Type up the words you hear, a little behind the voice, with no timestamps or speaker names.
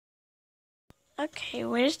Okay,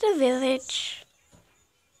 where's the village?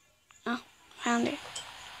 Oh, found it.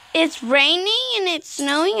 It's raining and it's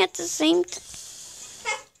snowing at the same time.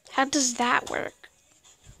 How does that work?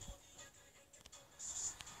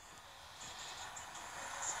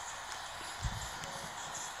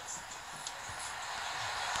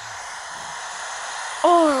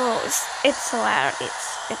 Oh, it's loud.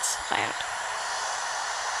 It's loud.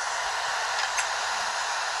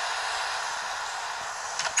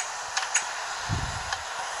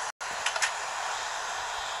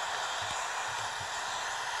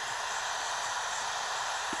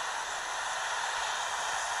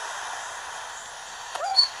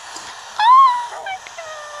 Oh my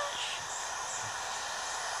gosh!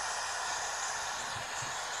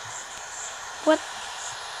 What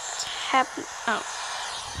happened? Oh.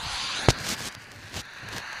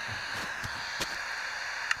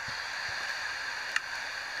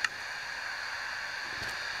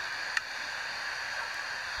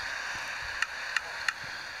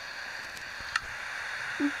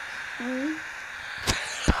 Okay.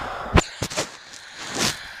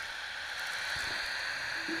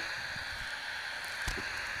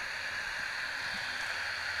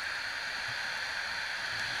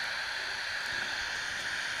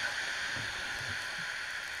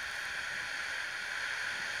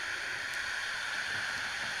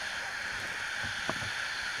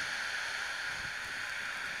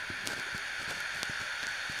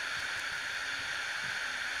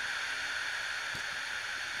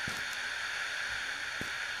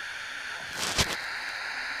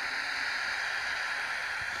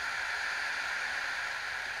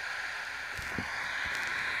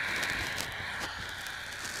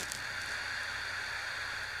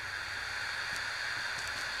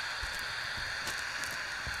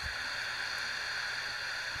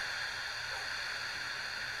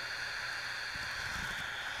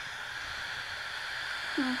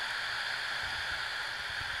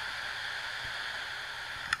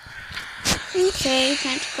 Okay,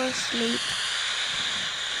 time to go to sleep.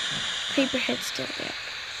 Creeper head's still there.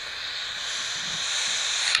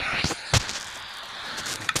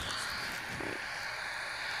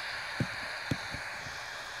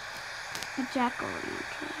 A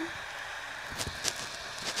jack-o'-lantern.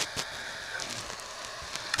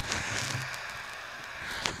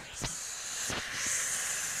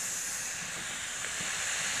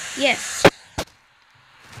 Yes.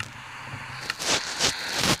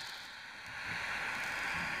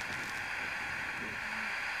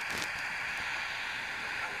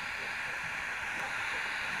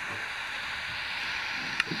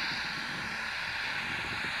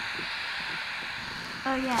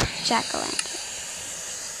 Oh yeah, jack-o'-lantern.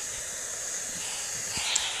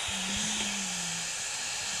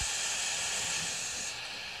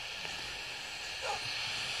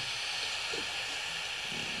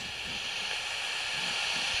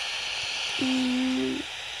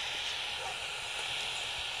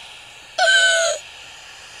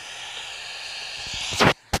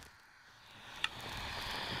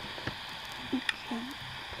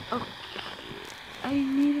 Okay. I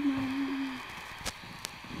need my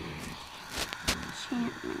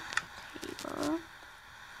enchantment table.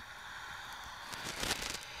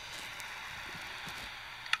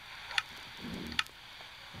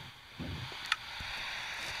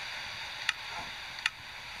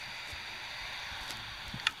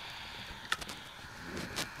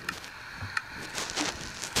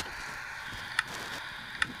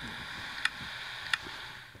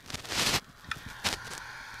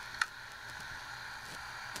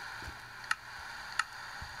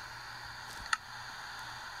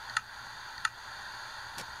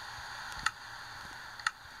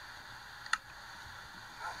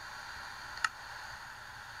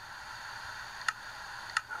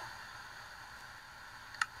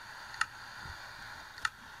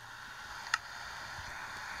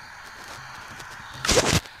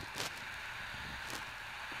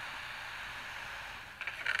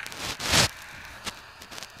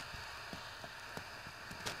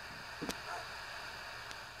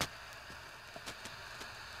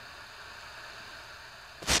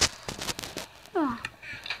 Oh.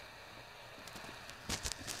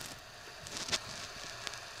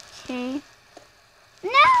 Okay. No,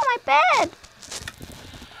 my bed!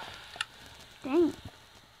 Dang.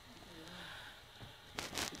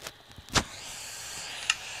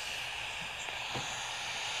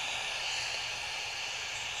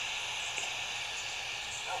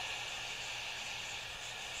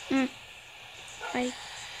 I...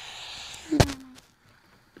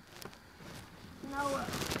 No.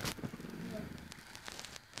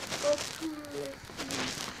 Go to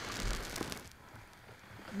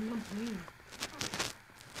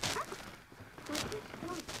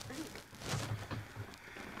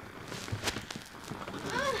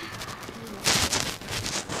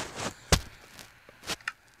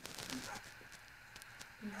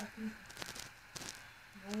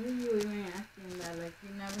Why are you even asking that? Like, you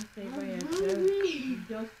never say by yourself. You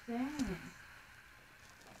just saying.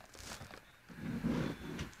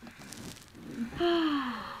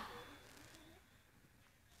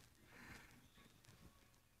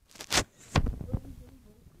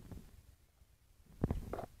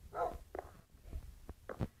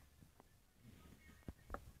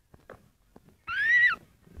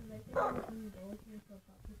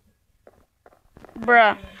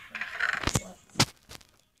 Bruh.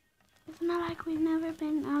 It's not like we've never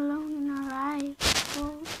been alone in our lives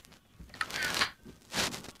before.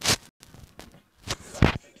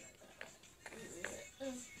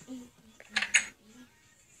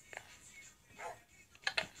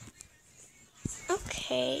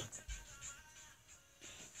 Okay.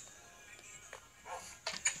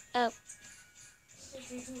 Oh.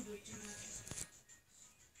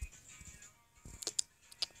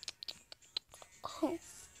 Oh.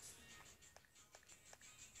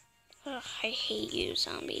 Ugh, I hate you,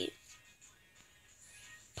 zombies.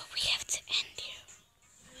 But we have to end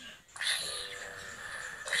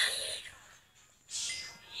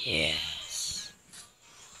you. Yes.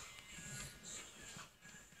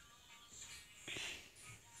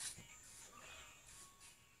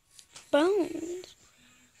 Bones.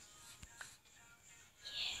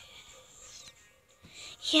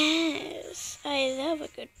 Yes. I love a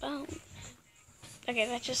good bone. Okay,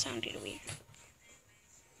 that just sounded weird.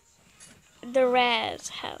 The Raz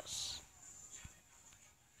house.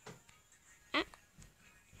 Ah.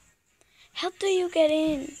 How do you get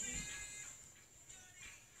in?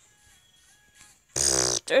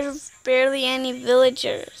 There's barely any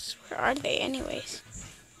villagers. Where are they anyways?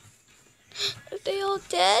 Are they all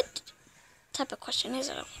dead? What type of question is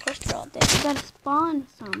it? Of course they're all dead. You gotta spawn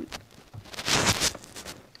some.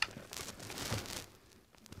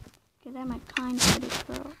 Get at my kind pretty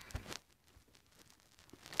girl.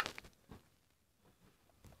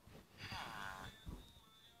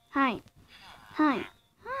 Hi. Hi.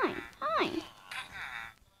 Hi. Hi.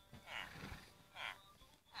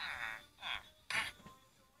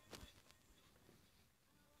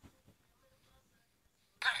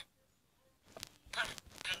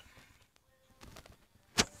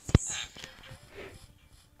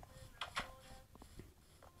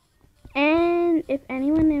 And if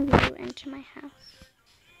anyone of you enter my house,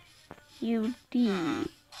 you D.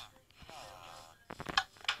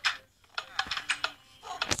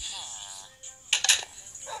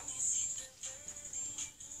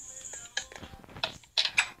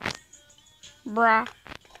 Bruh.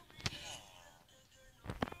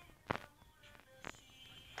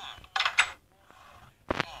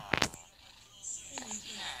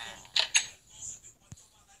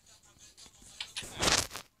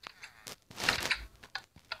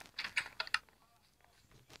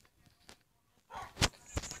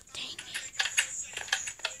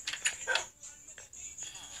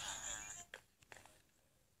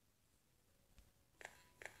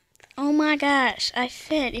 Oh my gosh, I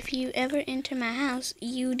said if you ever enter my house,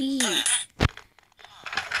 you D.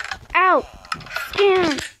 Ow!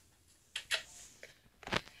 Scan!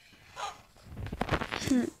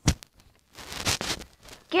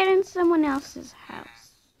 Get in someone else's house.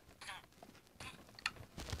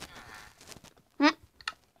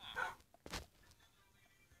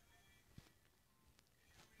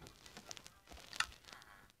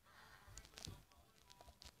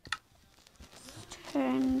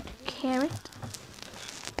 Turned carrot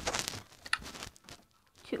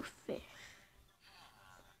to fish.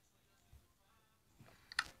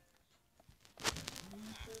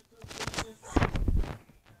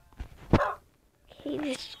 Okay,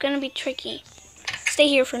 this is gonna be tricky. Stay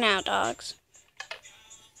here for now, dogs.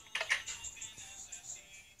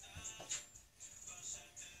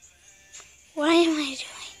 What am I doing?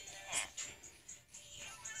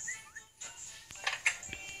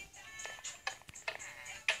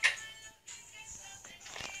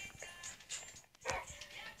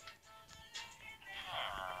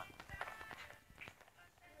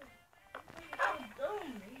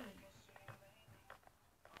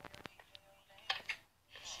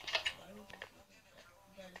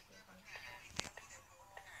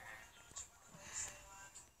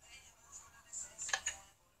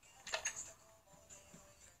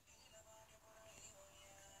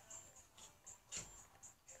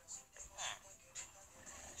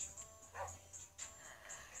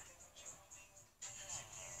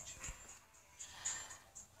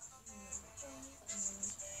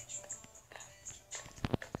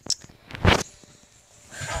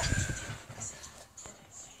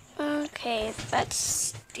 guys,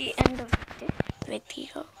 that's the end of this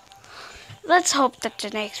video. Let's hope that the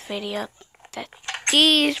next video that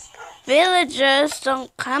these villagers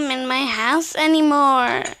don't come in my house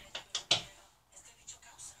anymore.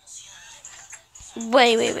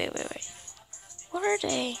 Wait. What are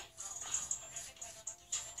they?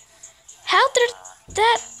 How did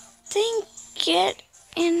that thing get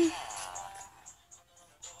in?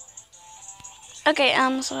 Okay,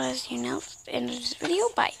 so as you know, at the end of this video,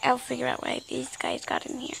 I'll figure out why these guys got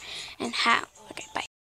in here and how.